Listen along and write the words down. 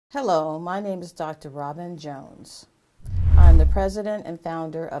Hello, my name is Dr. Robin Jones. I'm the president and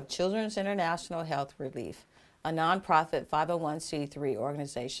founder of Children's International Health Relief, a nonprofit 501c3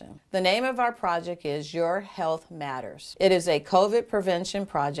 organization. The name of our project is Your Health Matters. It is a COVID prevention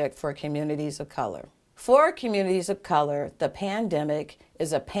project for communities of color. For communities of color, the pandemic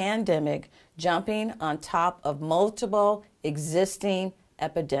is a pandemic jumping on top of multiple existing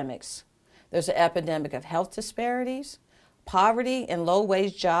epidemics. There's an epidemic of health disparities, poverty and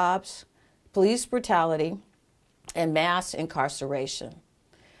low-wage jobs, police brutality, and mass incarceration,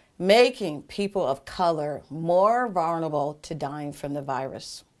 making people of color more vulnerable to dying from the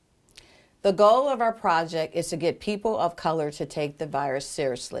virus. The goal of our project is to get people of color to take the virus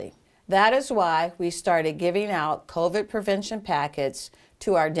seriously. That is why we started giving out COVID prevention packets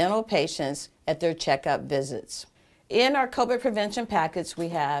to our dental patients at their checkup visits. In our COVID prevention packets, we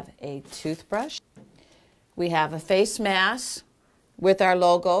have a toothbrush, we have a face mask with our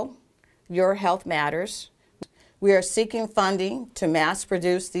logo, Your Health Matters. We are seeking funding to mass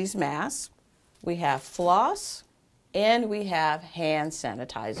produce these masks. We have floss and we have hand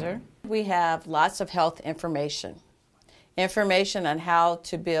sanitizer. We have lots of health information on how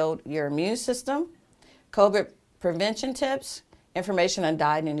to build your immune system, COVID prevention tips, information on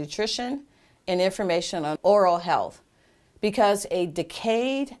diet and nutrition, and information on oral health. Because a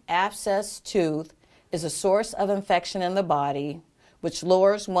decayed abscessed tooth is a source of infection in the body, which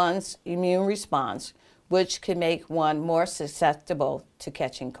lowers one's immune response, which can make one more susceptible to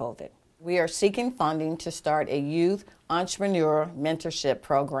catching COVID. We are seeking funding to start a youth entrepreneur mentorship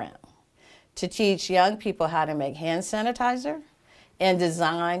program to teach young people how to make hand sanitizer and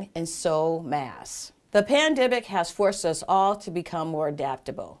design and sew masks. The pandemic has forced us all to become more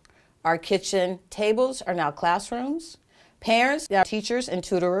adaptable. Our kitchen tables are now classrooms, parents are teachers and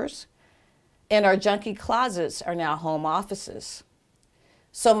tutorers, and our junkie closets are now home offices.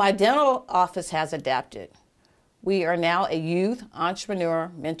 So my dental office has adapted. We are now a youth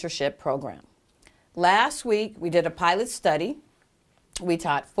entrepreneur mentorship program. Last week, we did a pilot study. We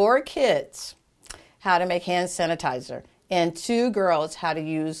taught 4 kids how to make hand sanitizer and 2 girls how to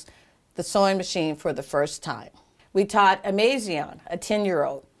use the sewing machine for the first time. We taught Amazion, a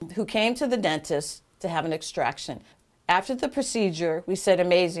 10-year-old, who came to the dentist to have an extraction. After the procedure, we said,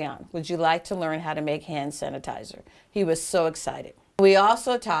 Amazion, would you like to learn how to make hand sanitizer? He was so excited. We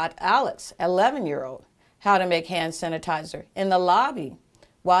also taught Alex, an 11-year-old, how to make hand sanitizer in the lobby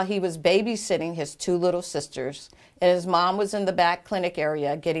while he was babysitting his 2 little sisters, and his mom was in the back clinic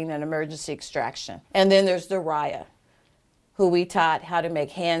area getting an emergency extraction. And then there's Doraya, who we taught how to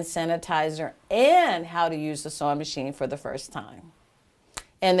make hand sanitizer and how to use the sewing machine for the first time.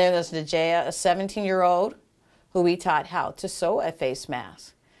 And then there's Najaya, a 17-year-old, who we taught how to sew a face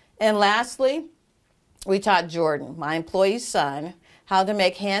mask. And lastly, we taught Jordan, my employee's son, how to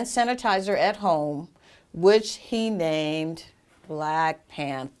make hand sanitizer at home, which he named Black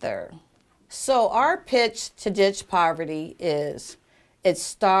Panther. So our pitch to ditch poverty is, it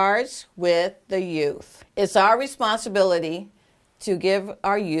starts with the youth. It's our responsibility to give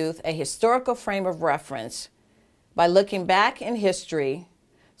our youth a historical frame of reference by looking back in history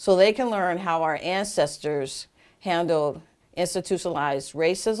so they can learn how our ancestors handled institutionalized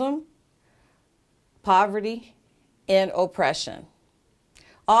racism, poverty, and oppression.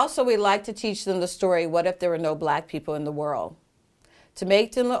 Also, we'd like to teach them the story, what if there were no black people in the world? To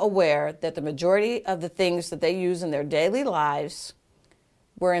make them aware that the majority of the things that they use in their daily lives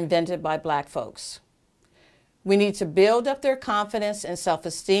were invented by black folks. We need to build up their confidence and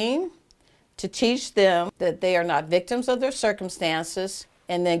self-esteem, to teach them that they are not victims of their circumstances,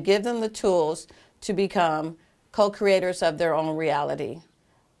 and then give them the tools to become co-creators of their own reality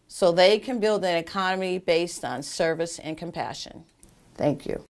so they can build an economy based on service and compassion. Thank you.